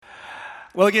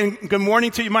Well, again, good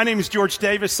morning to you. My name is George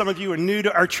Davis. Some of you are new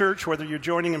to our church, whether you're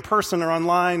joining in person or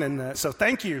online, and so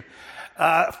thank you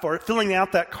for filling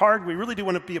out that card. We really do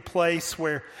want to be a place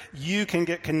where you can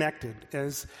get connected.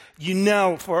 As you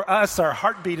know, for us, our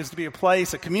heartbeat is to be a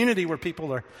place, a community where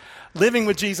people are living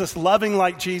with Jesus, loving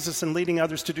like Jesus, and leading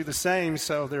others to do the same.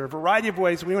 So there are a variety of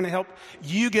ways we want to help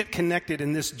you get connected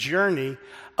in this journey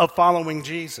of following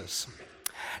Jesus.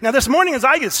 Now, this morning as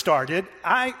I get started,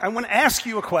 I want to ask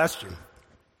you a question.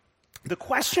 The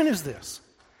question is this: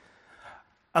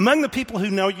 among the people who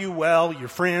know you well, your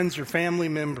friends, your family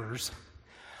members,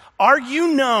 are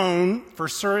you known for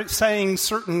saying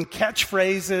certain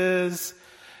catchphrases,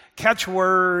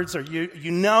 catchwords? Are you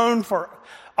known for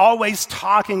always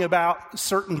talking about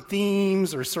certain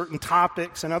themes or certain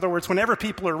topics? In other words, whenever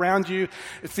people are around you,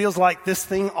 it feels like this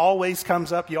thing always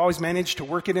comes up. You always manage to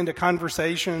work it into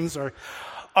conversations. Or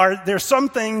are there some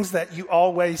things that you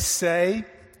always say?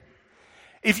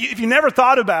 If you never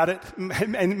thought about it,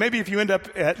 and maybe if you end up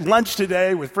at lunch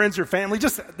today with friends or family,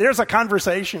 just there's a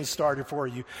conversation started for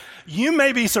you. You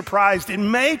may be surprised. It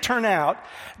may turn out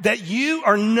that you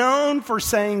are known for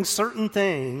saying certain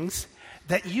things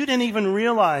that you didn't even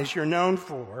realize you're known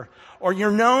for, or you're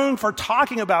known for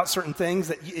talking about certain things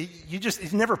that you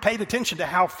never paid attention to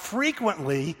how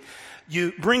frequently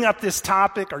you bring up this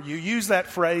topic, or you use that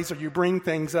phrase, or you bring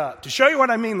things up. To show you what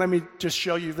I mean, let me just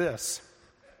show you this.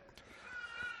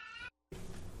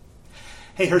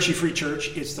 Hey, Hershey Free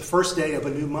Church, it's the first day of a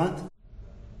new month.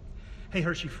 Hey,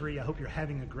 Hershey Free, I hope you're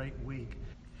having a great week.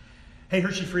 Hey,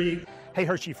 Hershey Free,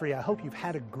 I hope you've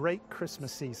had a great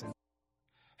Christmas season.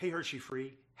 Hey, Hershey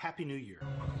Free, Happy New Year.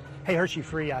 Hey, Hershey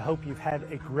Free, I hope you've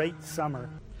had a great summer.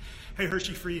 Hey,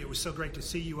 Hershey Free, it was so great to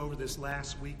see you over this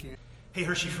last weekend. Hey,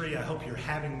 Hershey Free, I hope you're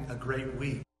having a great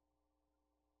week.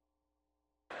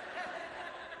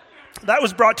 That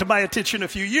was brought to my attention a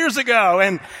few years ago,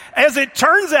 and as it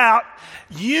turns out,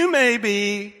 you may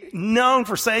be known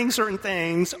for saying certain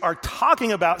things or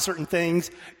talking about certain things.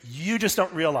 You just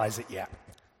don't realize it yet.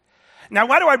 Now,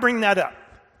 why do I bring that up?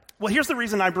 Well, here's the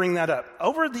reason I bring that up.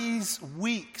 Over these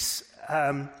weeks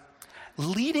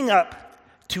leading up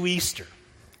to Easter,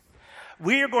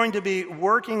 we are going to be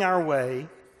working our way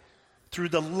through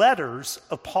the letters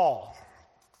of Paul.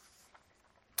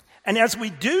 And as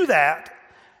we do that,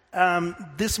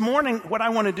 this morning, what I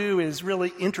want to do is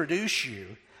really introduce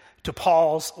you to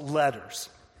Paul's letters.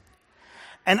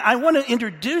 And I want to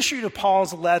introduce you to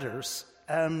Paul's letters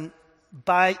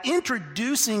by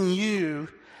introducing you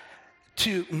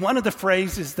to one of the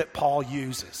phrases that Paul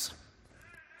uses.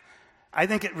 I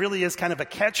think it really is kind of a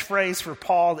catchphrase for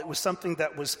Paul. That was something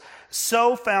that was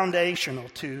so foundational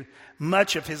to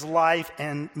much of his life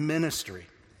and ministry.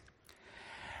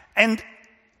 And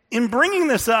in bringing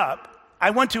this up, I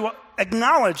want to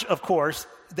acknowledge, of course,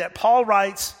 that Paul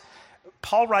writes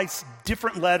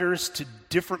different letters to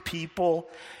different people.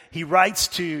 He writes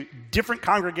to different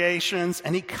congregations,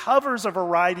 and he covers a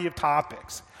variety of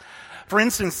topics. For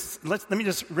instance, let me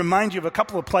just remind you of a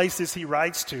couple of places he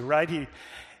writes to, right?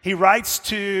 He writes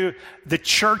to the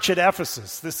church at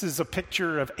Ephesus. This is a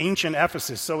picture of ancient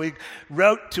Ephesus. So he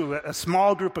wrote to a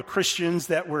small group of Christians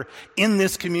that were in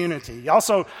this community. He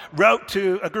also wrote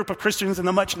to a group of Christians in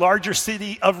the much larger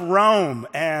city of Rome.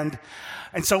 And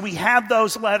so we have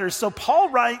those letters. So Paul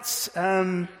writes,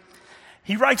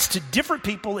 he writes to different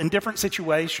people in different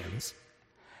situations.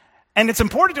 And it's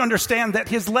important to understand that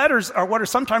his letters are what are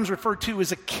sometimes referred to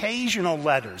as occasional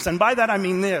letters. And by that I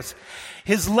mean this.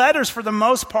 His letters, for the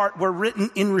most part, were written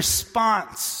in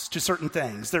response to certain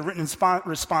things. They're written in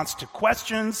response to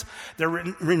questions. They're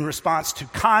written in response to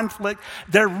conflict.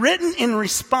 They're written in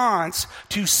response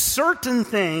to certain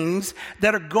things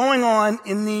that are going on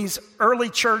in these early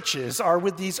churches or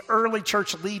with these early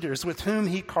church leaders with whom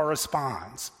he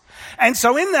corresponds. And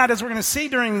so in that, as we're going to see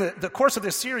during the course of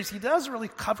this series, he does really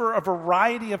cover a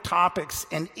variety of topics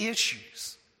and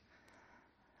issues.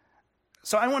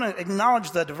 So I want to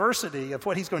acknowledge the diversity of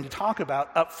what he's going to talk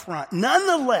about up front.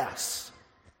 Nonetheless,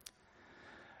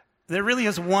 there really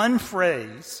is one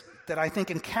phrase that I think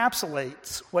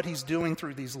encapsulates what he's doing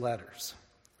through these letters.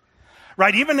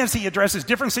 Right? Even as he addresses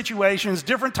different situations,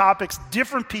 different topics,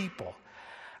 different people,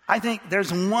 I think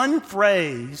there's one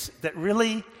phrase that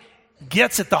really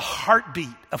gets at the heartbeat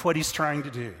of what he's trying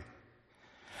to do.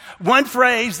 One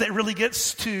phrase that really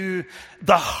gets to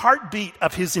the heartbeat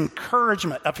of his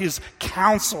encouragement, of his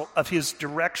counsel, of his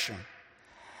direction.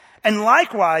 And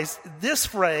likewise, this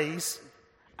phrase,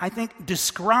 I think,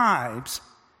 describes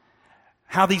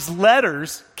how these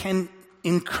letters can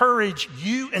encourage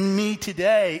you and me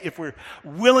today if we're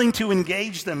willing to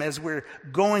engage them as we're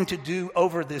going to do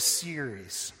over this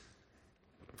series.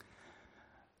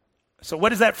 So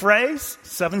what is that phrase?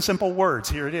 7 simple words.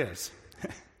 Here it is.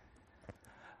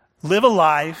 Live a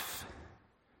life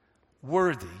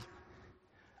worthy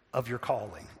of your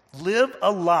calling. Live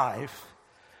a life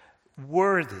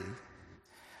worthy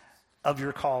of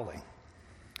your calling.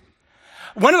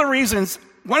 One of the reasons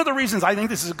I think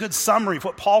this is a good summary of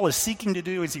what Paul is seeking to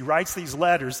do as he writes these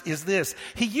letters is this.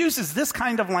 He uses this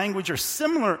kind of language or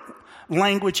similar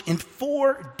language in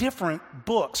 4 different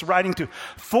books, writing to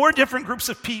 4 different groups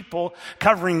of people,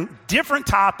 covering different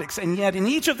topics, and yet in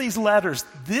each of these letters,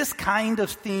 this kind of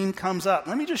theme comes up.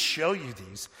 Let me just show you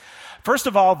these. First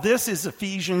of all, this is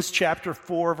Ephesians chapter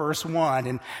 4, verse 1.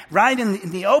 And right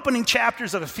in the opening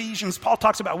chapters of Ephesians, Paul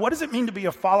talks about what does it mean to be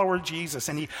a follower of Jesus.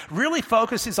 And he really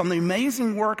focuses on the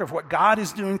amazing work of what God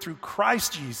is doing through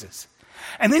Christ Jesus.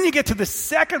 And then you get to the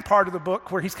second part of the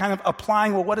book where he's kind of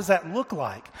applying, well, what does that look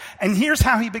like? And here's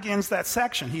how he begins that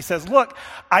section. He says, look,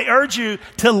 I urge you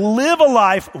to live a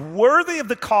life worthy of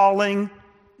the calling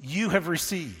you have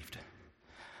received.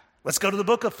 Let's go to the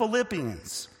book of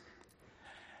Philippians.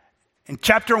 In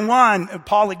chapter 1,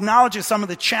 Paul acknowledges some of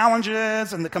the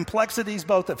challenges and the complexities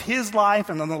both of his life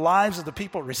and in the lives of the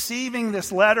people receiving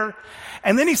this letter.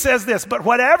 And then he says this, but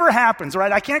whatever happens,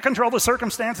 right? I can't control the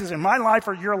circumstances in my life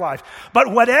or your life.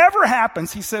 But whatever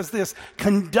happens, he says this,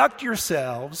 conduct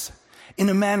yourselves in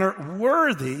a manner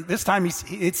worthy, this time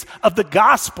it's of the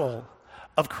gospel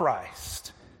of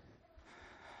Christ.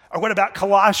 Or what about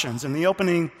Colossians? In the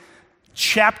opening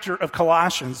chapter of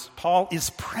Colossians, Paul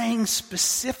is praying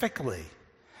specifically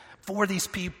for these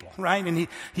people, right? And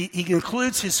he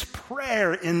concludes his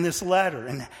prayer in this letter.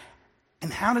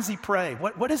 And how does he pray?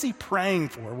 What is he praying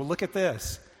for? Well, look at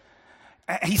this.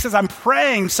 He says, I'm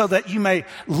praying so that you may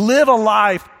live a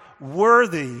life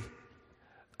worthy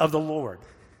of the Lord.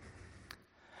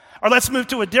 Or let's move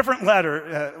to a different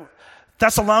letter,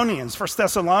 Thessalonians, 1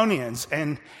 Thessalonians.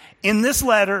 And in this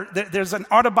letter, there's an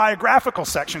autobiographical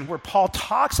section where Paul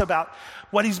talks about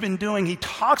what he's been doing. He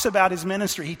talks about his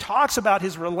ministry. He talks about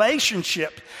his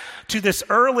relationship to this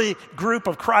early group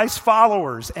of Christ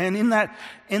followers. And in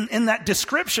that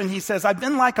description, he says, I've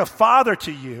been like a father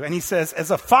to you. And he says, as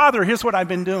a father, here's what I've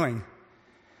been doing.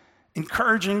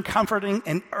 Encouraging, comforting,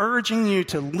 and urging you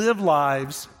to live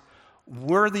lives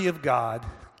worthy of God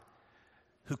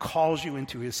who calls you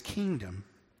into his kingdom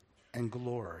and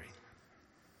glory.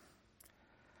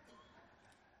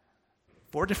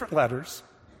 4 different letters,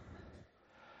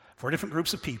 4 different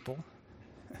groups of people,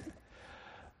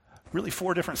 really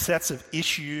 4 different sets of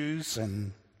issues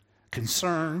and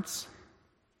concerns.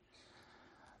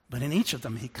 But in each of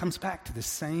them, he comes back to the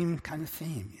same kind of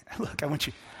theme. Look, I want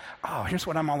you, here's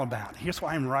what I'm all about. Here's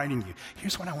why I'm writing you.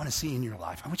 Here's what I want to see in your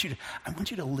life. I want you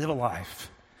to live a life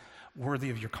worthy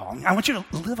of your calling. I want you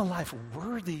to live a life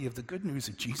worthy of the good news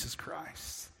of Jesus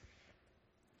Christ.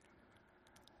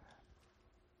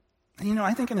 And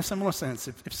I think in a similar sense,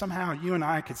 if somehow you and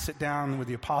I could sit down with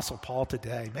the Apostle Paul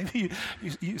today, maybe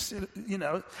you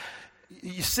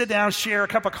sit down, share a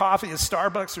cup of coffee at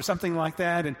Starbucks or something like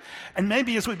that, and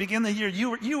maybe as we begin the year,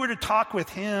 you were to talk with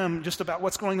him just about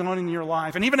what's going on in your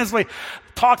life. And even as we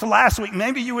talked last week,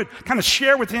 maybe you would kind of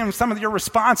share with him some of your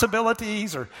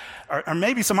responsibilities or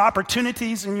maybe some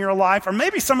opportunities in your life, or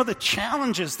maybe some of the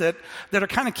challenges that are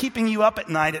kind of keeping you up at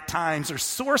night at times, or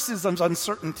sources of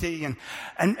uncertainty,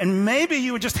 and maybe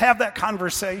you would just have that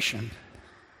conversation.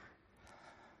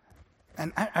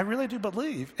 And I really do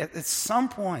believe at some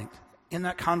point in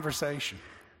that conversation,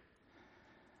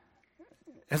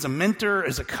 as a mentor,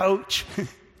 as a coach,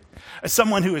 as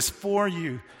someone who is for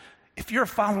you, if you're a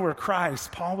follower of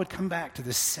Christ, Paul would come back to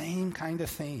the same kind of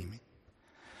theme.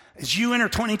 As you enter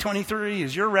 2023,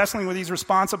 as you're wrestling with these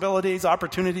responsibilities,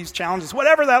 opportunities, challenges,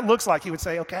 whatever that looks like, he would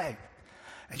say, okay,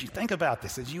 as you think about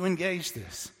this, as you engage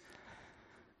this,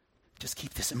 just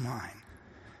keep this in mind.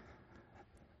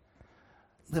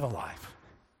 Live a life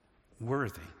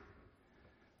worthy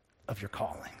of your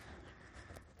calling.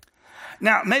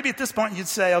 Now, maybe at this point you'd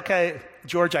say, okay,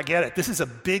 George, I get it. This is a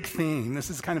big theme. This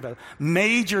is kind of a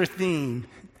major theme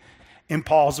in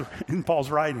Paul's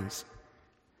writings.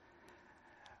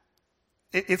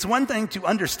 It's one thing to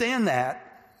understand that.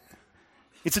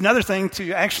 It's another thing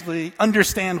to actually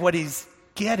understand what he's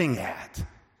getting at.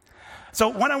 So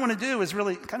what I want to do is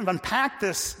really kind of unpack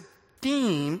this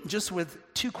theme just with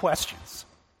 2 questions.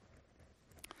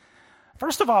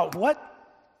 First of all,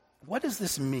 what does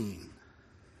this mean?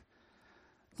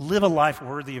 Live a life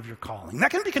worthy of your calling. That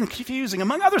can be confusing.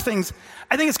 Among other things,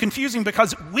 I think it's confusing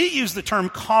because we use the term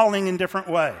calling in different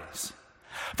ways.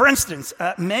 For instance,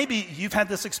 maybe you've had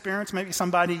this experience. Maybe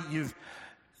somebody you've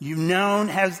known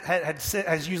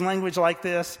has used language like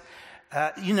this.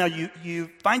 You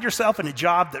find yourself in a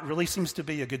job that really seems to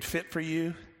be a good fit for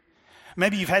you.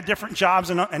 Maybe you've had different jobs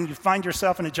and you find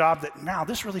yourself in a job that, now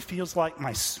this really feels like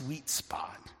my sweet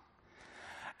spot.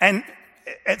 And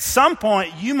at some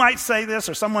point, you might say this,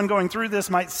 or someone going through this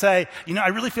might say, I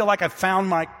really feel like I've found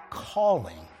my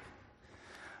calling.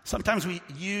 Sometimes we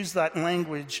use that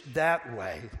language that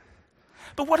way.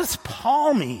 But what does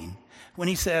Paul mean when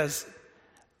he says,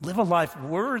 live a life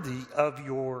worthy of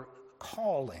your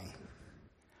calling?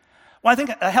 Well, I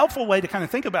think a helpful way to kind of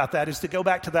think about that is to go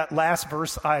back to that last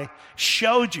verse I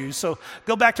showed you. So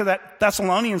go back to that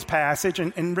Thessalonians passage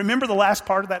and remember the last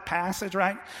part of that passage,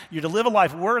 right? You're to live a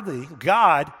life worthy of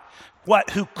God,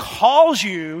 who calls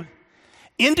you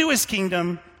into his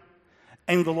kingdom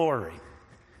and glory.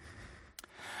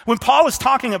 When Paul is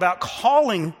talking about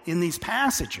calling in these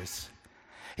passages,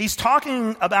 he's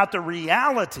talking about the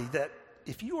reality that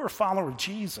if you are a follower of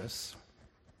Jesus,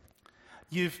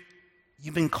 you've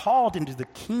been called into the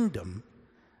kingdom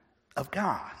of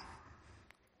God.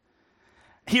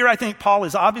 Here I think Paul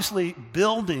is obviously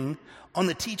building on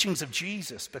the teachings of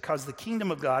Jesus because the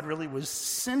kingdom of God really was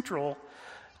central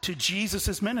to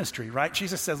Jesus' ministry, right?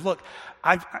 Jesus says, look,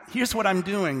 here's what I'm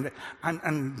doing.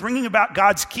 I'm bringing about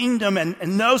God's kingdom, and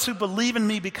those who believe in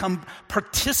me become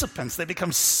participants. They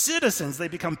become citizens. They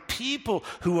become people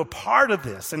who are part of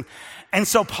this. And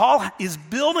so Paul is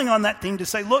building on that theme to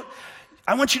say, look,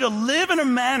 I want you to live in a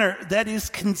manner that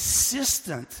is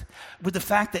consistent with the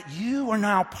fact that you are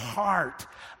now part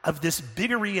of this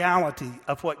bigger reality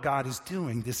of what God is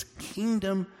doing, this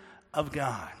kingdom of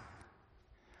God.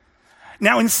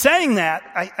 Now, in saying that,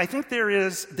 I think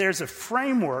there's a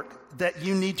framework that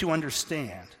you need to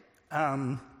understand.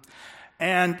 And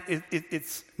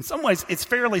it's in some ways, it's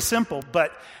fairly simple,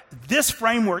 but this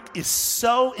framework is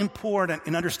so important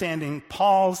in understanding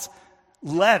Paul's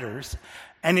letters.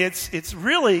 And it's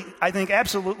really, I think,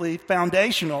 absolutely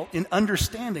foundational in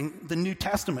understanding the New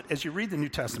Testament as you read the New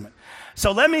Testament.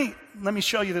 So let me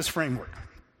show you this framework.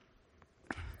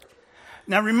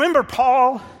 Now remember,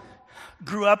 Paul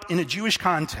grew up in a Jewish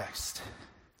context.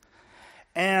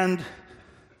 And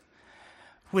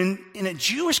when in a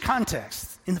Jewish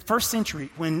context, in the first century,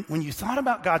 when you thought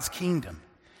about God's kingdom,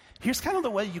 here's kind of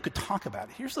the way you could talk about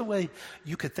it. Here's the way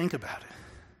you could think about it.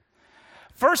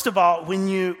 First of all, when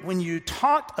you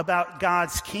talked about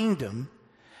God's kingdom,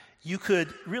 you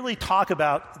could really talk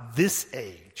about this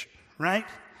age, right?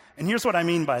 And here's what I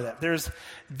mean by that. There's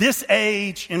this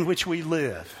age in which we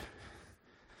live.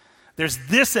 There's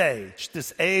this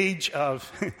age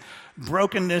of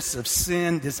brokenness, of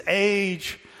sin, this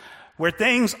age where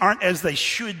things aren't as they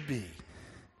should be.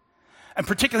 And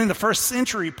particularly in the first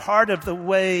century, part of the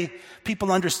way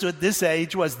people understood this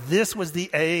was the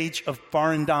age of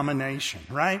foreign domination,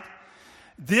 right?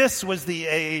 This was the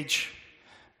age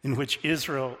in which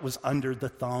Israel was under the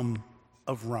thumb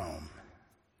of Rome.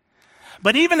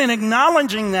 But even in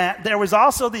acknowledging that, there was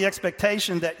also the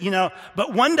expectation that,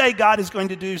 but one day God is going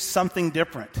to do something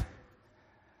different.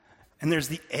 And there's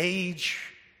the age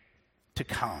to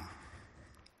come.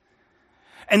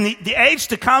 And the age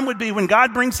to come would be when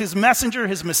God brings his messenger,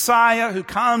 his Messiah, who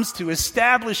comes to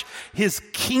establish his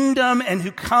kingdom and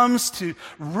who comes to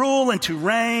rule and to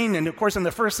reign. And of course, in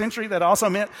the first century, that also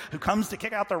meant who comes to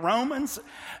kick out the Romans.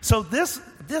 So this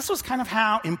was kind of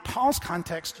how, in Paul's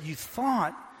context, you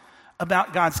thought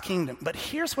about God's kingdom. But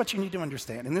here's what you need to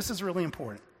understand, and this is really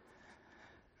important.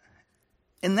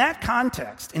 In that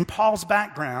context, in Paul's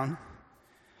background,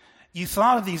 you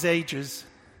thought of these ages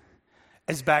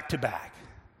as back-to-back.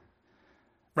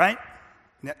 Right?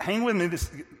 Now, hang with me.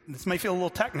 This may feel a little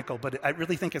technical, but I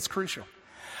really think it's crucial.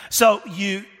 So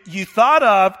you thought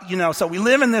of, so we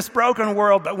live in this broken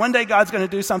world, but one day God's going to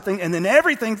do something, and then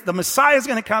the Messiah is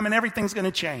going to come, and everything's going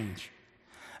to change.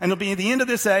 And it'll be at the end of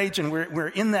this age, and we're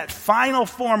in that final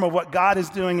form of what God is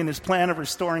doing in his plan of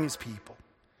restoring his people.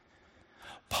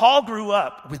 Paul grew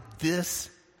up with this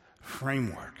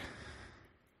framework.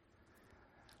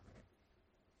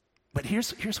 But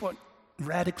here's what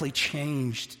radically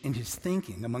changed in his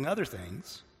thinking, among other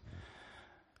things,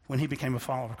 when he became a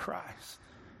follower of Christ.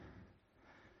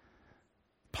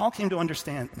 Paul came to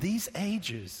understand these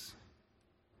ages,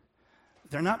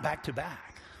 they're not back to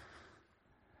back.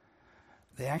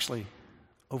 They actually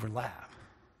overlap.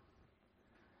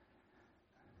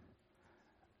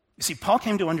 You see, Paul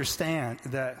came to understand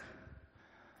that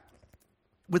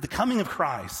with the coming of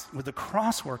Christ, with the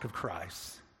cross work of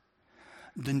Christ,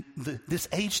 this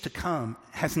age to come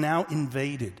has now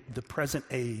invaded the present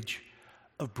age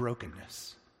of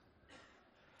brokenness.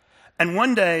 And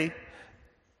one day,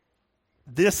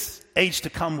 this age to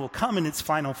come will come in its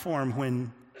final form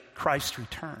when Christ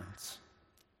returns.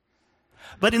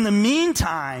 But in the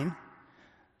meantime,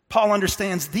 Paul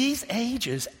understands these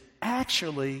ages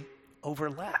actually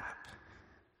overlap.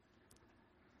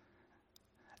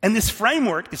 And this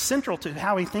framework is central to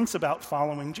how he thinks about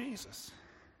following Jesus.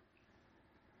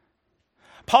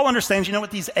 Paul understands,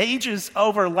 these ages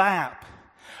overlap.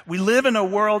 We live in a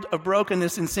world of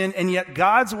brokenness and sin, and yet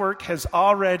God's work has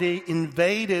already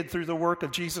invaded through the work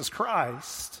of Jesus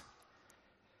Christ.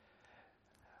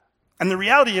 And the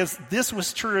reality is, this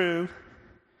was true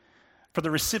for the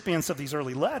recipients of these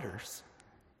early letters.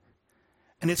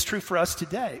 And it's true for us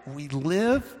today. We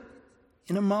live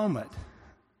in a moment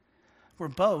where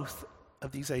both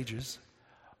of these ages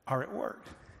are at work.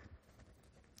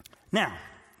 Now,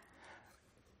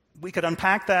 we could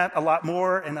unpack that a lot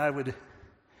more, and I would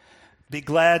be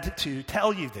glad to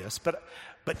tell you this, but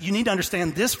you need to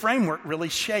understand this framework really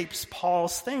shapes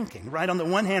Paul's thinking, right? On the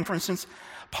one hand, for instance,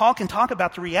 Paul can talk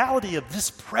about the reality of this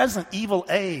present evil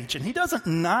age, and he doesn't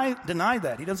deny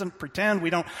that. He doesn't pretend we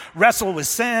don't wrestle with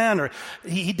sin, or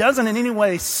he doesn't in any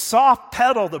way soft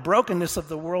pedal the brokenness of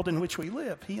the world in which we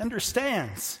live. He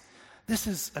understands this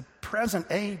is a present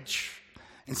age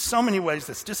in so many ways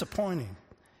that's disappointing.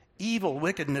 Evil,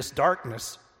 wickedness,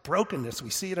 darkness, brokenness. We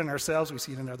see it in ourselves, we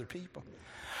see it in other people.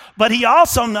 But he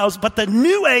also knows, but the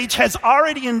new age has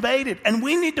already invaded, and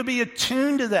we need to be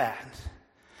attuned to that.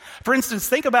 For instance,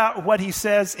 think about what he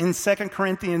says in 2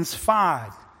 Corinthians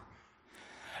 5.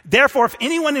 Therefore, if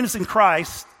anyone is in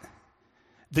Christ,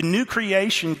 the new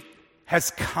creation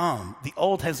has come. The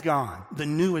old has gone. The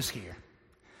new is here.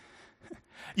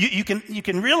 You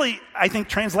can really, I think,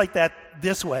 translate that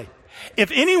this way.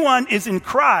 If anyone is in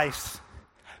Christ,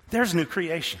 there's new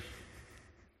creation.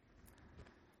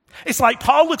 It's like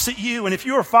Paul looks at you, and if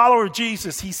you're a follower of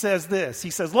Jesus, he says this. He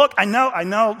says, look, I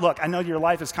know your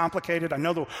life is complicated. I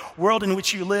know the world in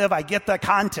which you live. I get that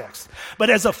context. But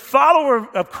as a follower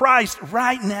of Christ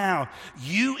right now,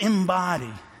 you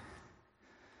embody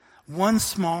one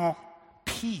small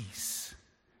piece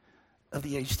of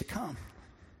the age to come.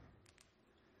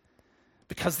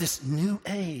 Because this new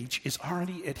age is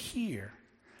already at here,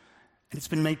 and it's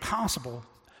been made possible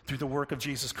through the work of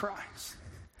Jesus Christ.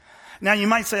 Now, you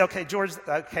might say, okay, George,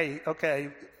 okay,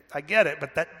 I get it,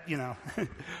 but that,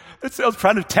 that sounds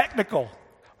kind of technical.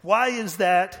 Why is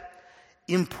that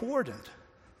important?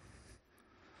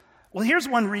 Well, here's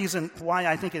one reason why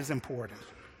I think it's important.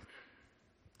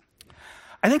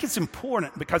 I think it's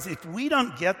important because if we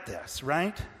don't get this,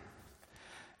 right?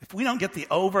 If we don't get the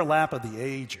overlap of the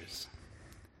ages,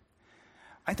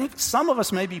 I think some of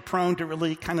us may be prone to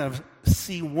really kind of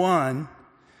see one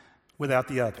without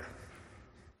the other.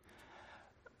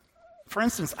 For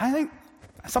instance, I think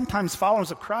sometimes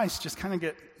followers of Christ just kind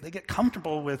of get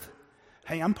comfortable with,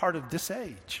 hey, I'm part of this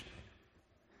age.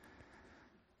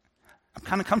 I'm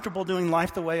kind of comfortable doing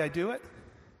life the way I do it.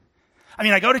 I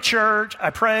mean, I go to church, I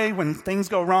pray when things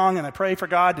go wrong, and I pray for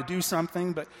God to do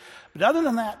something, but other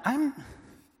than that, I'm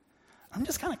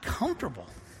just kind of comfortable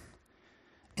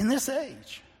in this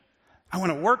age. I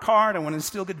want to work hard, I want to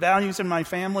instill good values in my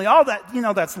family, all that,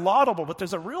 that's laudable, but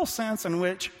there's a real sense in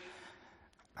which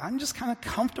I'm just kind of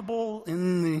comfortable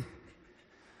in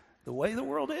the way the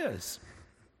world is.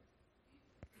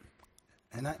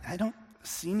 And I don't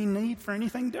see any need for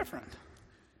anything different.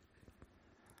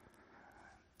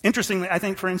 Interestingly, I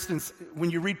think, for instance, when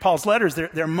you read Paul's letters,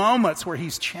 there are moments where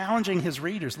he's challenging his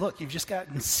readers. Look, you've just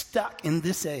gotten stuck in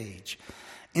this age,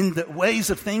 in the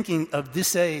ways of thinking of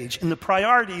this age, in the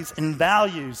priorities and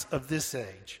values of this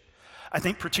age. I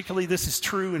think particularly this is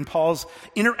true in Paul's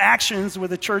interactions with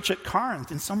the church at Corinth.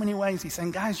 In so many ways, he's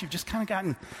saying, guys, you've just kind of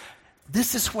gotten,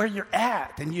 this is where you're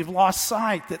at, and you've lost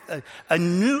sight that a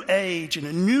new age and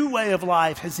a new way of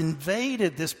life has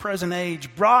invaded this present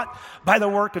age brought by the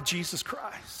work of Jesus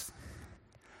Christ.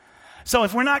 So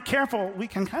if we're not careful, we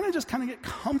can kind of get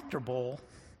comfortable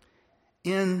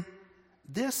in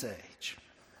this age.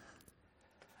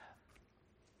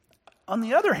 On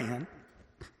the other hand,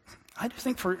 I do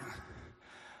think for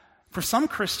some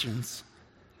Christians,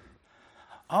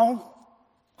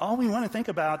 all we want to think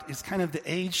about is kind of the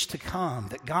age to come,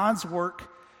 that God's work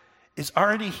is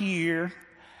already here,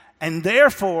 and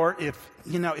therefore, if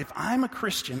I'm a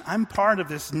Christian, I'm part of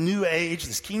this new age,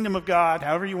 this kingdom of God,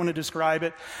 however you want to describe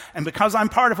it, and because I'm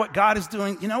part of what God is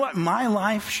doing, you know what? My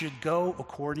life should go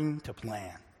according to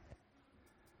plan.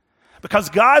 Because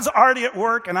God's already at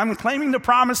work, and I'm claiming the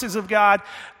promises of God,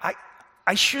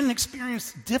 I shouldn't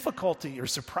experience difficulty or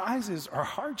surprises or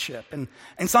hardship. And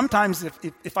sometimes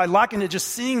if I lock into just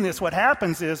seeing this, what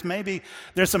happens is maybe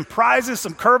there's some prizes,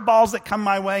 some curveballs that come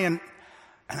my way, and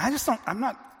I'm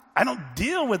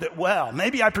deal with it well.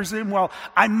 Maybe I presume, well,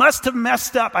 I must have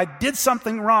messed up. I did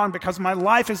something wrong because my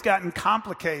life has gotten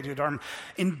complicated, or I'm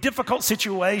in difficult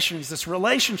situations. This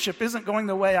relationship isn't going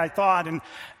the way I thought.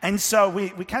 And so we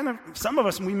kind of, some of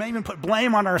us, we may even put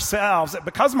blame on ourselves that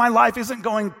because my life isn't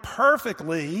going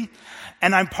perfectly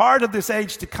and I'm part of this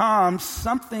age to come,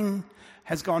 something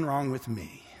has gone wrong with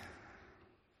me.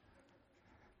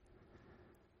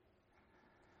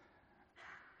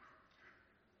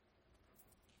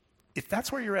 If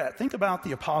that's where you're at, think about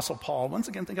the Apostle Paul. Once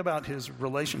again, think about his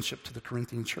relationship to the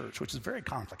Corinthian church, which is very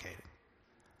complicated.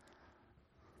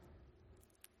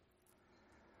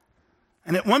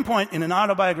 And at one point in an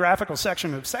autobiographical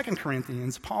section of 2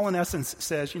 Corinthians, Paul in essence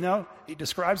says, he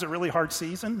describes a really hard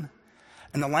season,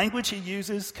 and the language he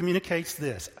uses communicates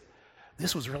this.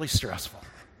 This was really stressful.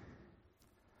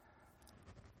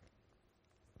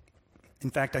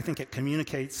 In fact, I think it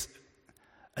communicates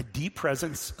a deep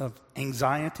presence of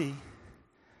anxiety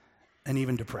and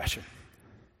even depression.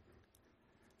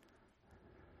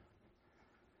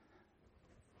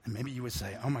 And maybe you would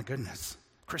say, oh my goodness,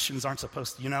 Christians aren't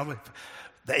supposed to,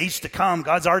 the age to come,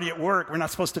 God's already at work. We're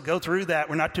not supposed to go through that.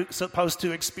 We're not supposed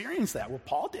to experience that. Well,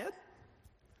 Paul did.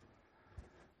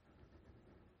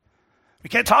 We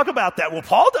can't talk about that. Well,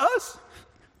 Paul does.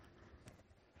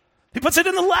 He puts it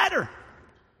in the letter.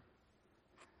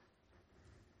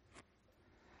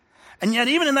 And yet,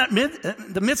 even in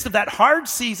the midst of that hard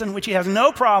season, which he has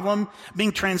no problem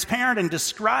being transparent and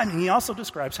describing, he also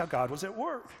describes how God was at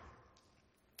work.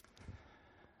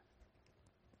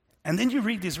 And then you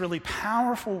read these really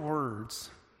powerful words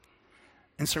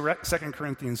in 2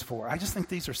 Corinthians 4. I just think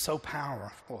these are so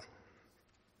powerful.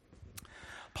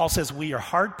 Paul says, we are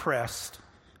hard-pressed,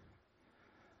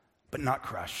 but not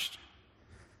crushed.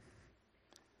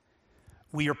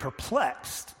 We are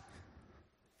perplexed.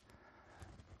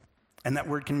 And that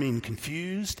word can mean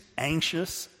confused,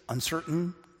 anxious,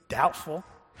 uncertain, doubtful.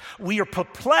 We are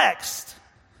perplexed,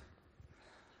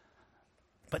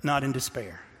 but not in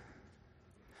despair.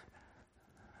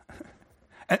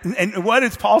 And what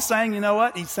is Paul saying? You know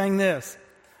what? He's saying this.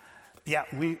 Yeah,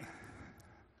 we've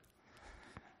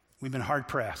been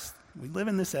hard-pressed. We live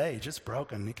in this age. It's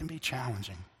broken. It can be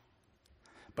challenging.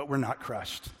 But we're not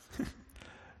crushed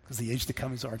because the age to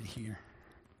come is already here.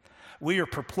 We are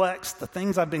perplexed. The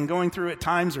things I've been going through at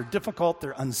times are difficult.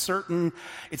 They're uncertain.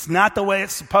 It's not the way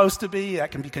it's supposed to be.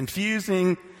 That can be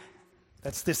confusing.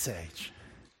 That's this age.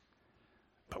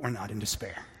 But we're not in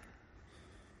despair.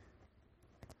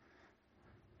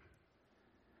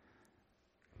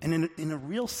 And in a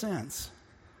real sense,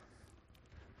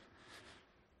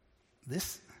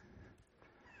 this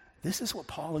is what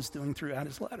Paul is doing throughout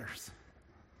his letters.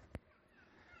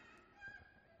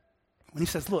 When he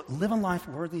says, look, live a life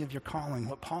worthy of your calling,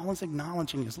 what Paul is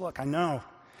acknowledging is, look, I know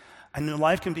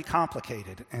life can be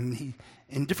complicated. And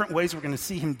in different ways, we're going to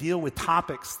see him deal with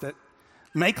topics that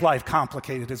make life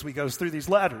complicated as we go through these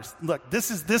letters. Look,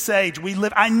 this is this age we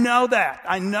live. I know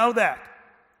that.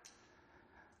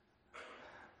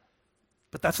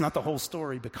 But that's not the whole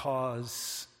story,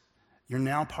 because you're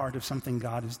now part of something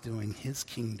God is doing, his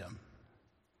kingdom.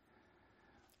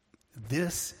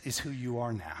 This is who you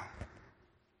are now.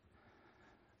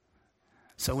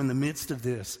 So in the midst of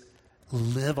this,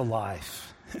 live a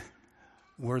life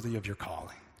worthy of your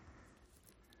calling.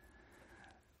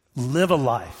 Live a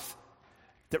life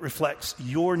that reflects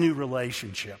your new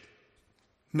relationship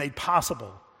made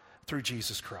possible through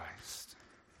Jesus Christ.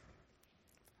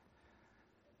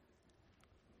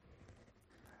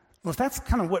 Well, if that's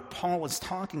kind of what Paul was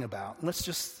talking about, let's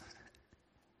just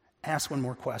ask one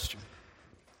more question.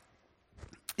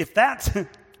 If that's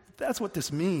what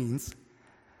this means,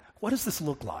 what does this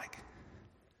look like?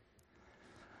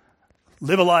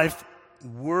 Live a life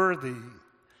worthy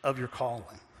of your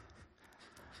calling.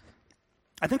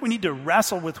 I think we need to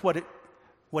wrestle with what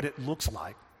it looks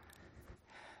like,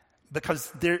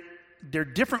 because there are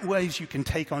different ways you can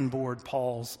take on board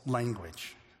Paul's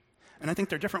language. And I think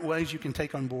there are different ways you can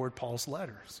take on board Paul's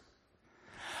letters.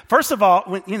 First of all,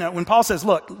 when Paul says,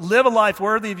 look, live a life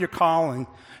worthy of your calling,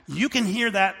 you can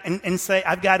hear that and say,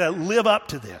 I've got to live up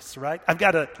to this, right? I've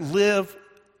got to live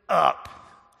up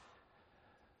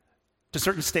to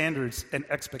certain standards and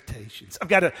expectations. I've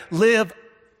got to live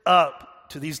up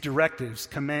to these directives,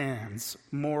 commands,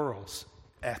 morals,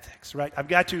 ethics, right? I've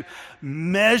got to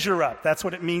measure up. That's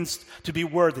what it means to be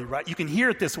worthy, right? You can hear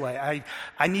it this way.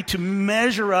 I need to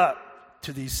measure up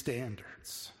to these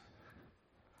standards.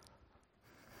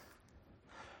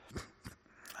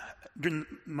 During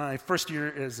my first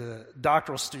year as a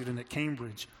doctoral student at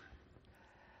Cambridge,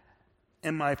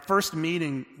 in my first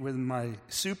meeting with my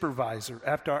supervisor,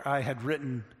 after I had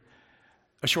written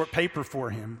a short paper for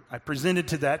him. I presented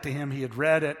that to him. He had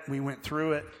read it. We went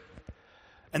through it.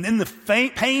 And then the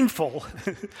painful,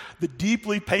 the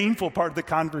deeply painful part of the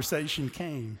conversation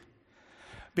came,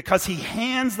 because he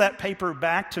hands that paper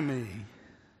back to me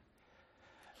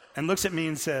and looks at me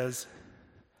and says,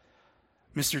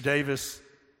 "Mr. Davis,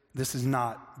 this is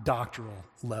not doctoral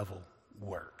level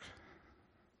work."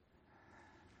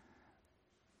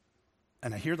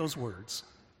 And I hear those words,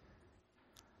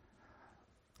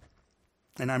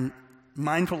 and I'm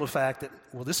mindful of the fact that,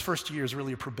 well, this first year is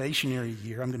really a probationary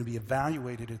year. I'm going to be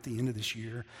evaluated at the end of this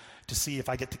year to see if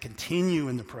I get to continue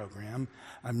in the program.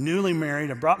 I'm newly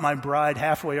married. I brought my bride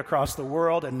halfway across the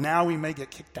world, and now we may get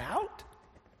kicked out.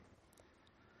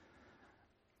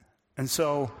 And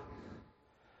so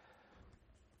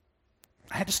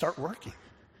I had to start working.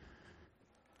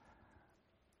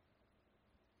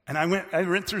 And I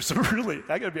went through some really,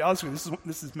 I got to be honest with you,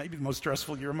 this is maybe the most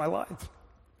stressful year of my life.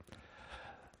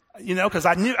 Because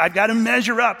I knew I've got to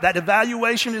measure up. That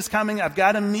evaluation is coming. I've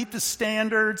got to meet the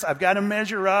standards. I've got to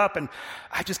measure up, and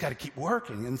I just got to keep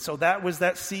working. And so that was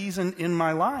that season in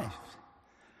my life.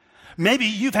 Maybe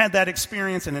you've had that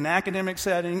experience in an academic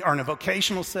setting or in a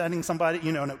vocational setting. Somebody,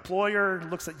 an employer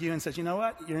looks at you and says, "You know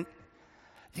what? You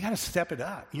got to step it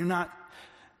up. You've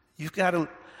got to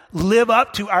live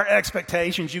up to our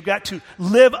expectations. You've got to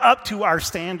live up to our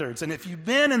standards." And if you've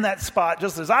been in that spot,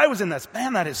 just as I was in that,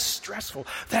 man, that is stressful.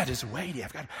 That is weighty.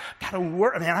 I've got to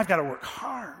work. Man, I've got to work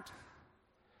hard.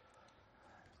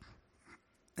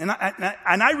 And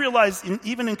I realize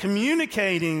even in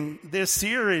communicating this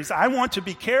series, I want to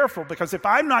be careful, because if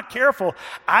I'm not careful,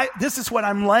 this is what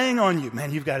I'm laying on you.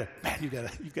 Man, you've got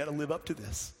to live up to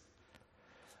this.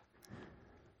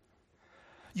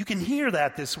 You can hear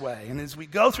that this way. And as we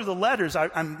go through the letters,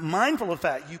 I'm mindful of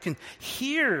that. You can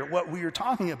hear what we are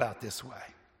talking about this way.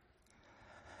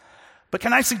 But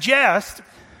can I suggest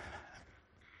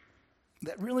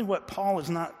that really what Paul is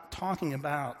not talking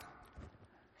about,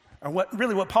 or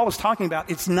what Paul is talking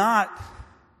about, it's not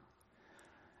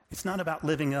about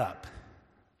living up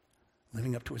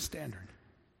to a standard.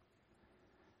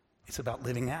 It's about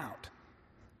living out.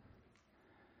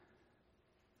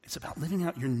 It's about living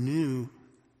out your new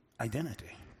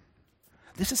identity.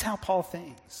 This is how Paul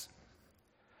thinks.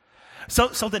 So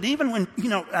that even when,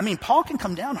 Paul can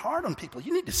come down hard on people.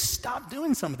 You need to stop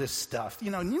doing some of this stuff.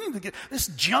 You need to get this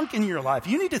junk in your life.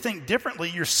 You need to think differently.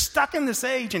 You're stuck in this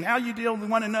age and how you deal with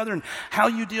one another and how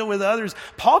you deal with others.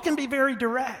 Paul can be very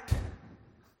direct.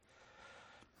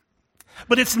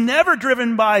 But it's never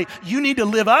driven by, you need to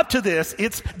live up to this.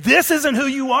 This isn't who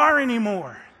you are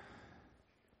anymore.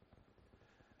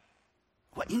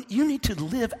 You need to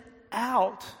live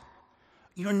out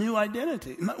your new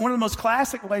identity. One of the most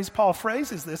classic ways Paul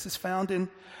phrases this is found in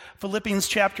Philippians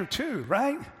chapter 2,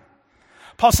 right?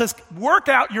 Paul says, work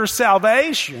out your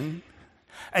salvation.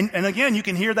 And again, you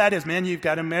can hear that as, man, you've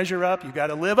got to measure up, you've got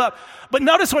to live up. But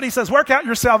notice what he says, work out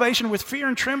your salvation with fear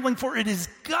and trembling, for it is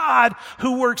God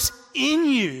who works in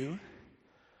you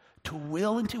to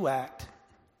will and to act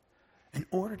in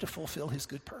order to fulfill his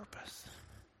good purpose.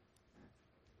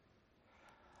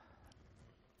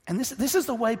 And this is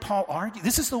the way Paul argues.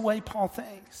 This is the way Paul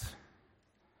thinks.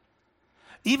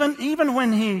 Even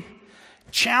when he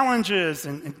challenges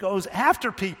and goes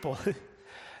after people,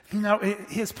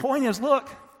 his point is, look,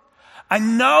 I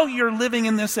know you're living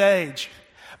in this age,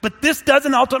 but this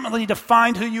doesn't ultimately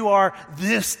define who you are.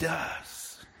 This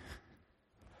does.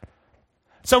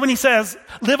 So when he says,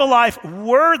 live a life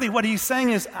worthy, what he's saying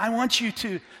is, I want you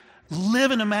to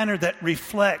live in a manner that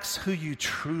reflects who you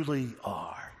truly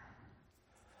are.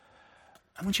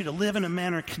 I want you to live in a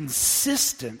manner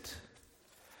consistent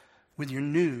with your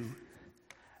new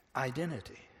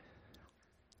identity.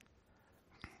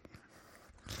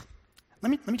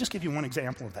 Let me just give you one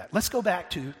example of that. Let's go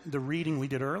back to the reading we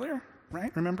did earlier,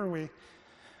 right? Remember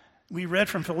we read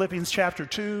from Philippians chapter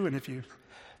 2, and if you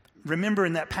remember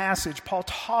in that passage, Paul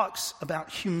talks about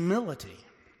humility.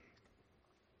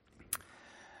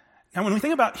 Now, when we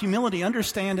think about humility,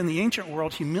 understand in the ancient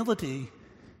world, humility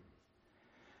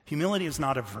is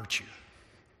not a virtue.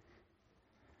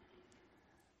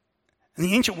 In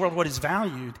the ancient world, what is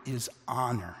valued is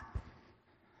honor.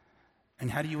 And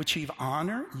how do you achieve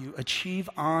honor? You achieve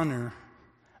honor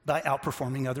by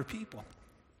outperforming other people.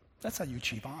 That's how you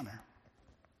achieve honor.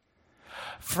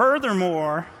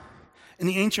 Furthermore, in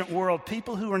the ancient world,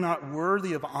 people who are not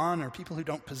worthy of honor, people who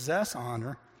don't possess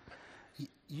honor,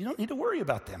 you don't need to worry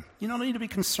about them. You don't need to be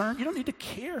concerned. You don't need to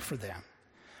care for them.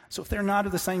 So if they're not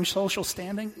of the same social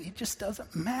standing, it just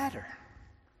doesn't matter.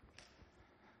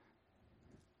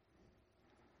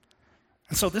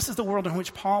 And so this is the world in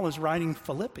which Paul is writing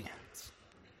Philippians.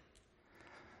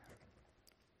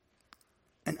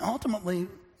 And ultimately,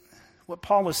 what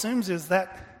Paul assumes is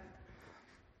that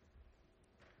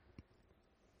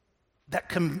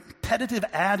competitive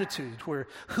attitude where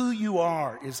who you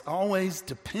are is always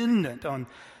dependent on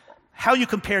how you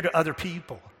compare to other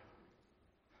people.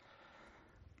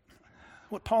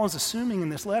 What Paul is assuming in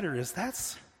this letter is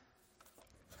that's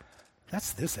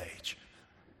this age.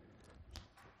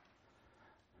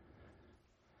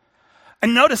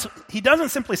 And notice, he doesn't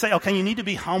simply say, okay, you need to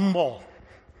be humble.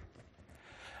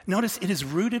 Notice it is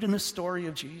rooted in the story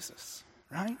of Jesus,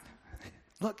 right?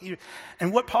 Look,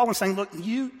 and what Paul is saying, look,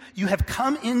 you have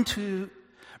come into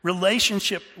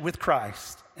relationship with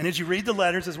Christ. And as you read the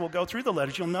letters, as we'll go through the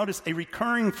letters, you'll notice a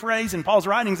recurring phrase in Paul's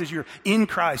writings is you're in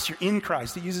Christ. You're in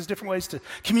Christ. He uses different ways to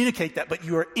communicate that, but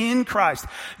you are in Christ.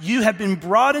 You have been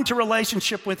brought into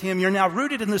relationship with him. You're now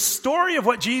rooted in the story of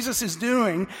what Jesus is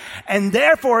doing, and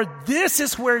therefore this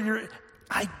is where your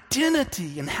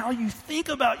identity and how you think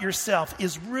about yourself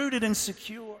is rooted and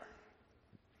secure.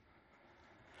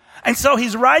 And so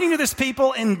he's writing to this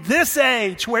people in this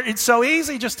age where it's so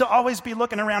easy just to always be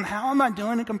looking around, how am I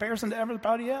doing in comparison to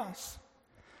everybody else?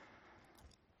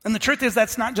 And the truth is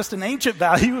that's not just an ancient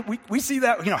value. We see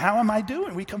that, how am I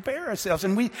doing? We compare ourselves.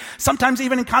 And we sometimes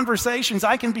even in conversations,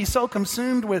 I can be so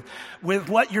consumed with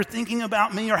what you're thinking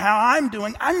about me or how I'm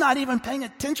doing, I'm not even paying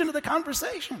attention to the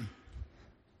conversation.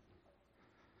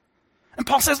 And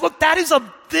Paul says, look, that is of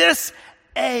this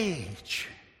age.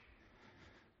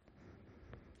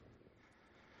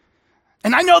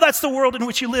 And I know that's the world in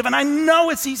which you live, and I know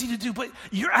it's easy to do, but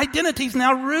your identity is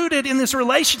now rooted in this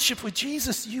relationship with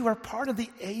Jesus. You are part of the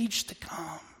age to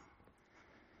come.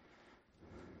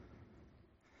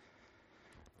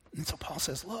 And so Paul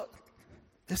says, look,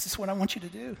 this is what I want you to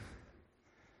do.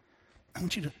 I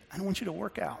want you to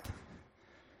work out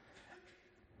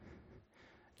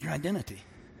your identity.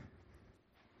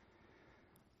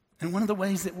 And one of the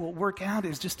ways that will work out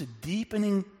is just a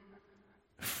deepening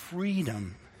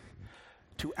freedom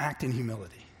to act in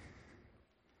humility.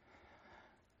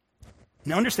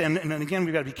 Now understand, and again,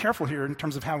 we've got to be careful here in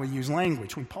terms of how we use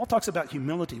language. When Paul talks about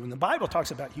humility, when the Bible talks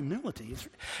about humility,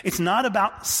 it's not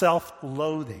about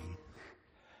self-loathing.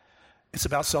 It's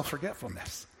about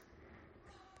self-forgetfulness.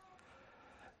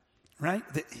 Right?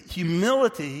 The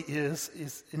humility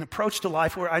is an approach to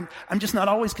life where I'm just not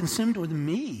always consumed with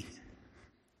me.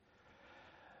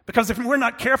 Because if we're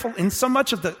not careful in so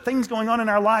much of the things going on in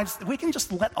our lives, we can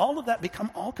just let all of that become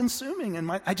all-consuming. And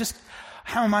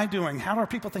how am I doing? How are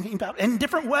people thinking about it? In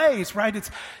different ways, right?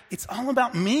 It's all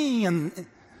about me. And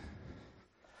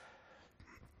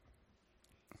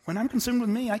when I'm consumed with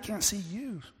me, I can't see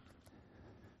you.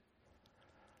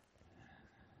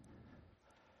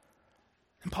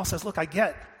 And Paul says, look, I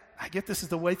get this is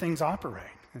the way things operate.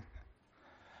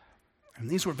 And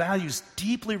these were values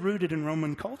deeply rooted in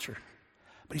Roman culture.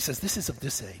 But he says, this is of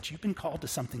this age. You've been called to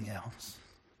something else.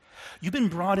 You've been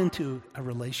brought into a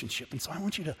relationship. And so I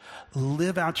want you to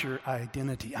live out your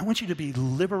identity. I want you to be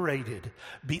liberated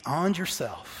beyond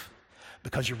yourself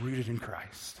because you're rooted in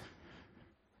Christ.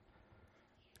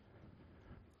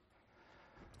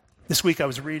 This week I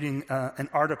was reading an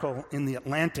article in The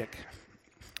Atlantic.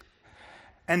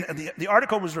 And the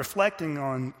article was reflecting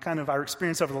on kind of our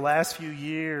experience over the last few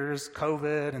years,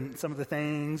 COVID and some of the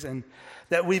things and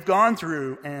that we've gone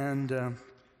through. And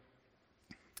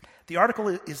the article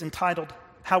is entitled,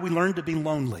 How We Learned to Be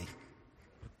Lonely.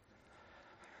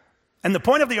 And the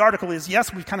point of the article is,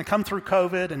 yes, we've kind of come through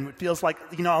COVID and it feels like,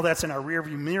 all that's in our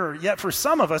rearview mirror. Yet for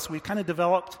some of us, we've kind of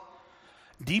developed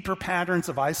deeper patterns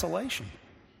of isolation.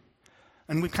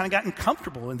 And we've kind of gotten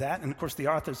comfortable in that. And of course, the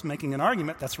author's making an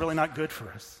argument that's really not good for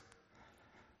us.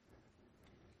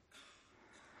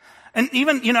 And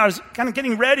even, I was kind of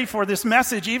getting ready for this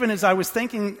message, even as I was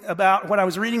thinking about what I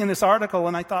was reading in this article,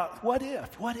 and I thought, what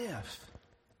if? What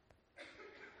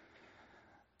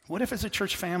if as a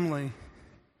church family,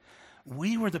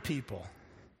 we were the people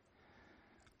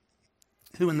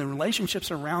who in the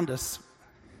relationships around us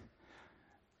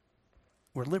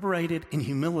were liberated in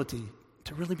humility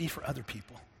to really be for other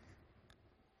people.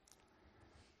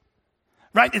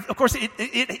 Right? Of course,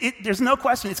 there's no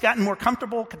question it's gotten more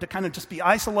comfortable to kind of just be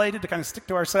isolated, to kind of stick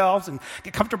to ourselves and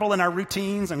get comfortable in our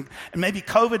routines, and maybe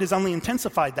COVID has only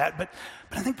intensified that. But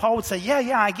I think Paul would say,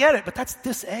 yeah, I get it, but that's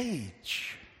this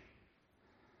age.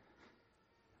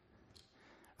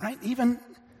 Right? Even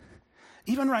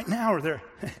right now, are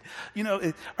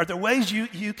there ways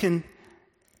you can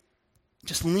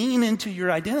just lean into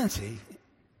your identity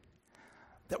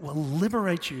that will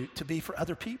liberate you to be for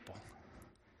other people?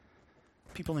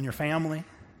 People in your family,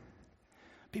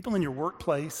 people in your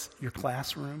workplace, your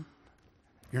classroom,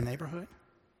 your neighborhood.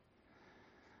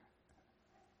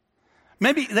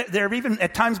 Maybe there have even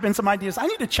at times been some ideas, I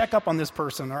need to check up on this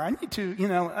person, or I need to,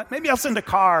 maybe I'll send a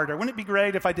card, or wouldn't it be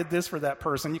great if I did this for that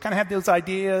person? You kind of have those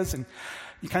ideas, and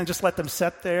you kind of just let them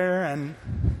sit there, and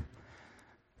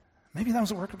maybe that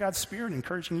was a work of God's Spirit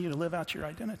encouraging you to live out your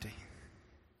identity.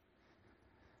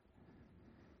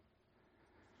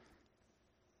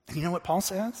 And you know what Paul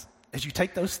says? As you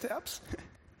take those steps,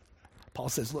 Paul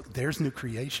says, look, there's new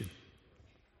creation.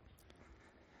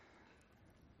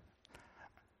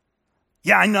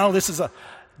 Yeah, I know this is a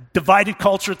divided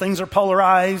culture. Things are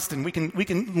polarized, and we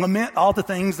can lament all the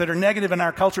things that are negative in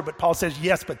our culture, but Paul says,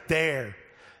 yes, but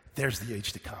there's the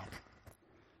age to come.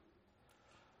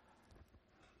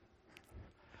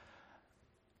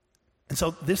 And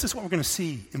so this is what we're going to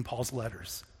see in Paul's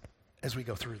letters as we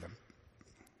go through them.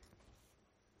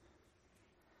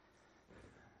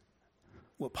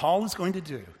 What Paul is going to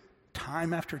do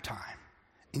time after time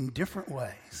in different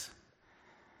ways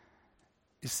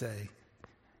is say,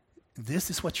 this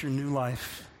is what your new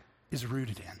life is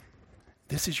rooted in.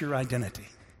 This is your identity.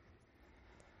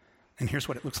 And here's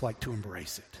what it looks like to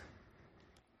embrace it.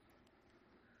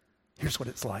 Here's what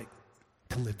it's like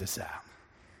to live this out.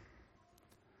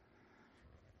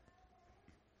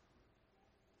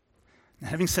 Now,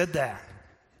 having said that,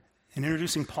 and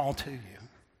introducing Paul to you,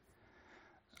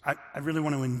 I really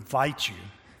want to invite you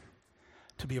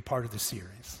to be a part of this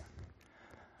series.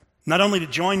 Not only to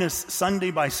join us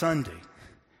Sunday by Sunday,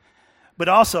 but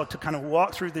also to kind of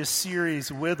walk through this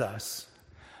series with us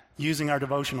using our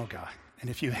devotional guide. And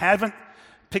if you haven't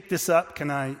picked this up, can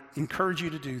I encourage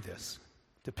you to do this?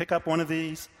 To pick up one of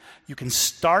these. You can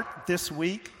start this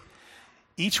week.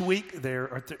 Each week there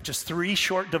are just 3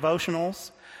 short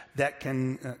devotionals that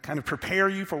can kind of prepare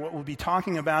you for what we'll be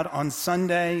talking about on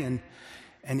Sunday. And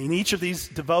in each of these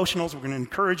devotionals, we're going to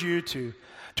encourage you to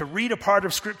read a part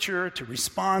of Scripture, to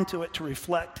respond to it, to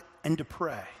reflect, and to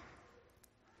pray.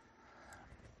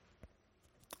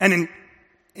 And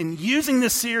in using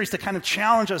this series to kind of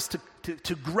challenge us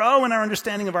to grow in our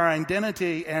understanding of our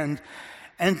identity and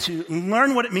to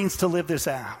learn what it means to live this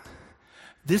out,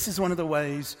 this is one of the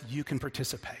ways you can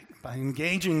participate, by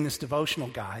engaging this devotional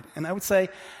guide. And I would say,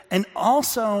 and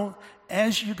also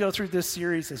as you go through this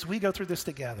series, as we go through this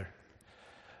together,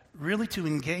 really to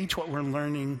engage what we're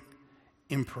learning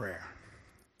in prayer.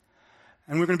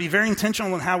 And we're going to be very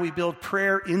intentional in how we build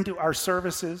prayer into our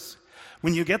services.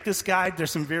 When you get this guide,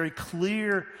 there's some very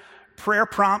clear prayer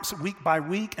prompts week by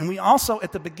week. And we also,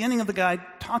 at the beginning of the guide,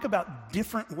 talk about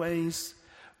different ways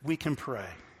we can pray.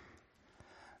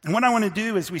 And what I want to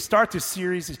do as we start this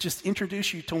series is just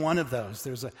introduce you to one of those.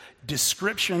 There's a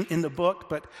description in the book,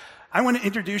 but I want to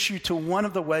introduce you to one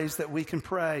of the ways that we can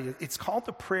pray. It's called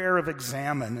the prayer of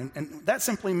examine. And that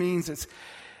simply means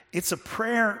it's a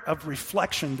prayer of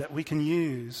reflection that we can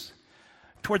use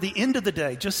toward the end of the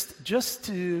day, just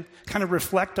to kind of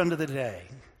reflect under the day.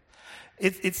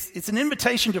 It's an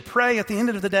invitation to pray at the end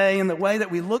of the day in the way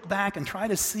that we look back and try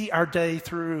to see our day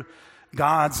through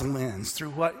God's lens, through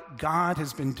what God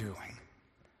has been doing.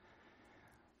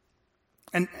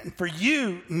 And for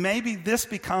you, maybe this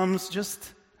becomes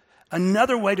just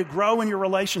another way to grow in your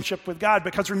relationship with God.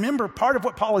 Because remember, part of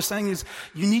what Paul is saying is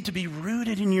you need to be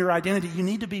rooted in your identity. You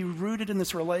need to be rooted in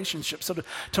this relationship. So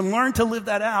to learn to live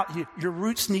that out, your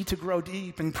roots need to grow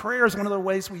deep. And prayer is one of the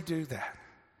ways we do that.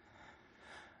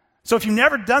 So if you've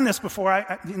never done this before,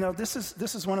 this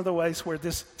is one of the ways where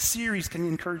this series can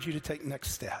encourage you to take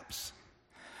next steps.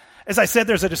 As I said,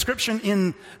 there's a description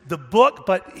in the book,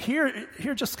 but here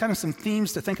are just kind of some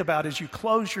themes to think about as you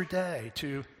close your day,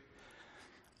 to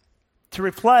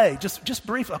replay, just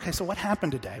briefly. Okay, so what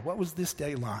happened today? What was this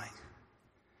day like?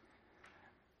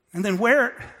 And then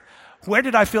where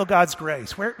did I feel God's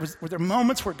grace? Were there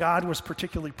moments where God was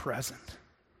particularly present?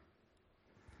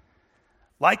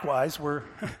 Likewise, were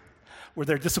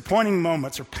there disappointing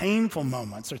moments or painful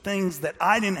moments or things that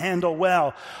I didn't handle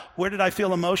well? Where did I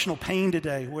feel emotional pain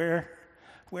today? Where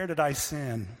did I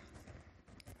sin?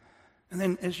 And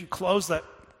then as you close that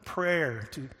prayer,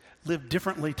 to live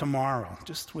differently tomorrow,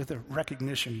 just with a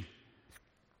recognition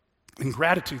and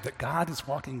gratitude that God is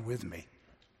walking with me,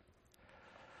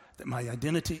 that my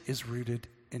identity is rooted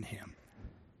in Him.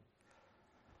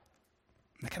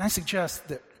 Now, can I suggest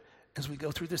that as we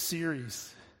go through this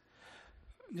series,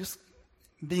 just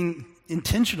being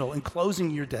intentional in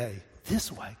closing your day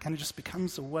this way kind of just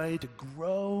becomes a way to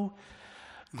grow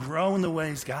in the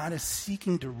ways God is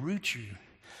seeking to root you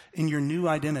in your new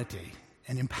identity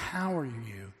and empower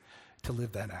you to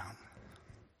live that out.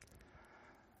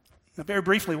 Now, very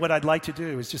briefly, what I'd like to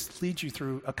do is just lead you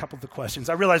through a couple of the questions.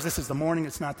 I realize this is the morning,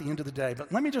 it's not the end of the day,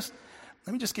 but let me just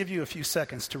give you a few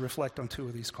seconds to reflect on 2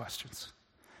 of these questions.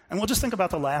 And we'll just think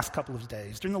about the last couple of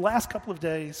days. During the last couple of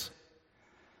days,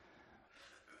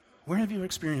 where have you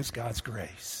experienced God's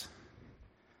grace?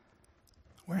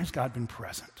 Where has God been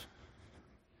present?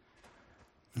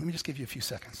 Let me just give you a few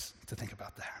seconds to think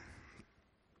about that.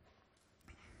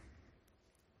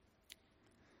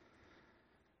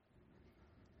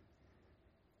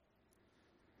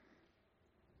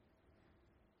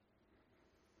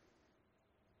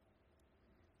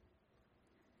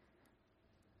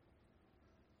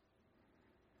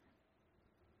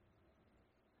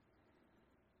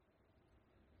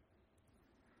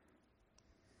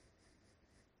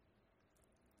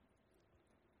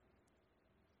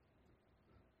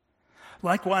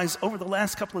 Likewise, over the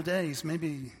last couple of days,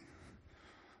 maybe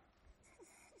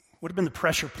what have been the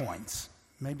pressure points?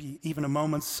 Maybe even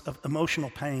moments of emotional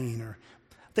pain or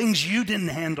things you didn't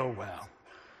handle well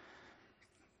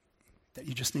that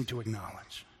you just need to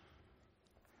acknowledge.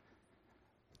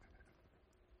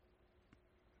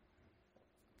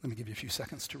 Let me give you a few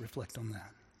seconds to reflect on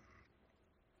that.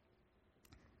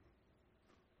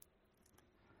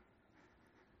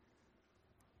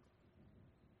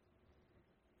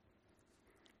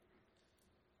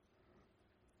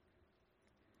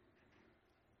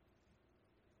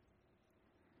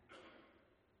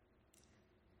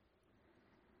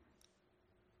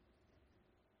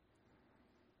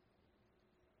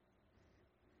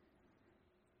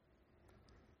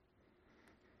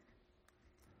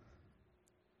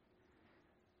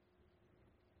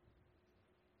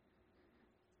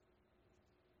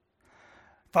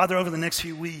 Father, over the next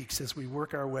few weeks, as we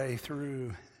work our way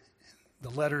through the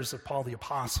letters of Paul the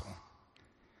Apostle,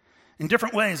 in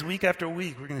different ways, week after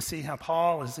week, we're going to see how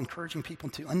Paul is encouraging people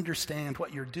to understand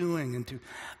what you're doing and to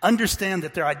understand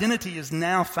that their identity is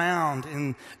now found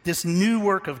in this new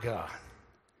work of God.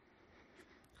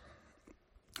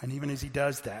 And even as he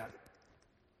does that,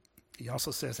 he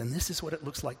also says, and this is what it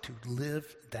looks like to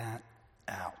live that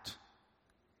out.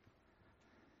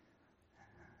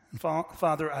 And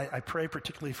Father, I pray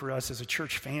particularly for us as a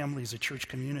church family, as a church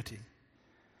community,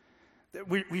 that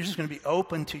we're just going to be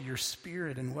open to your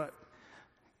Spirit and what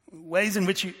ways in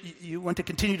which you want to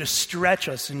continue to stretch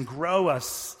us and grow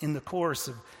us in the course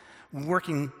of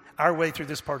working our way through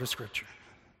this part of Scripture.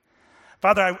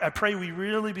 Father, I pray we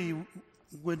really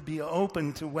would be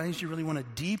open to ways you really want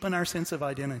to deepen our sense of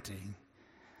identity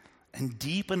and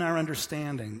deepen our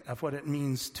understanding of what it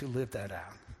means to live that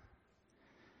out.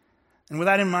 And with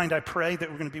that in mind, I pray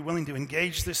that we're going to be willing to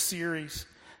engage this series,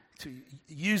 to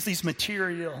use these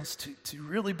materials, to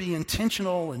really be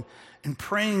intentional and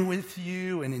praying with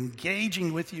you and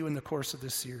engaging with you in the course of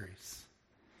this series.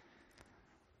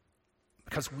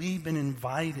 Because we've been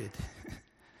invited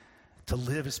to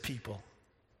live as people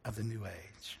of the new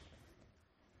age.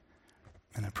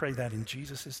 And I pray that in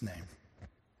Jesus' name.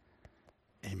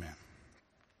 Amen.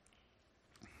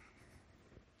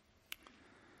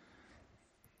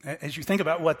 As you think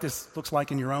about what this looks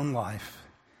like in your own life,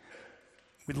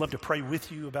 we'd love to pray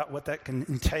with you about what that can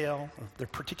entail. If there are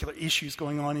particular issues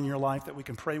going on in your life that we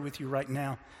can pray with you right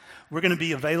now. We're going to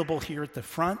be available here at the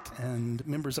front and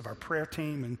members of our prayer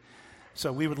team. And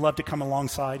so we would love to come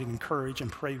alongside and encourage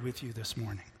and pray with you this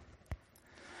morning.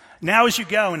 Now as you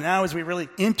go, and now as we really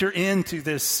enter into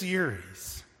this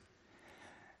series,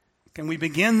 can we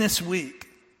begin this week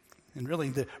and really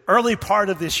the early part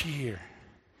of this year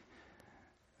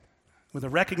with a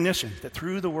recognition that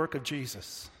through the work of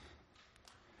Jesus,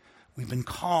 we've been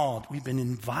called, we've been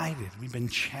invited, we've been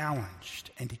challenged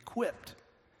and equipped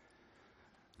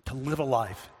to live a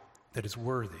life that is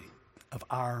worthy of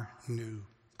our new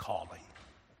calling.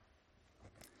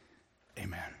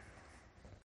 Amen.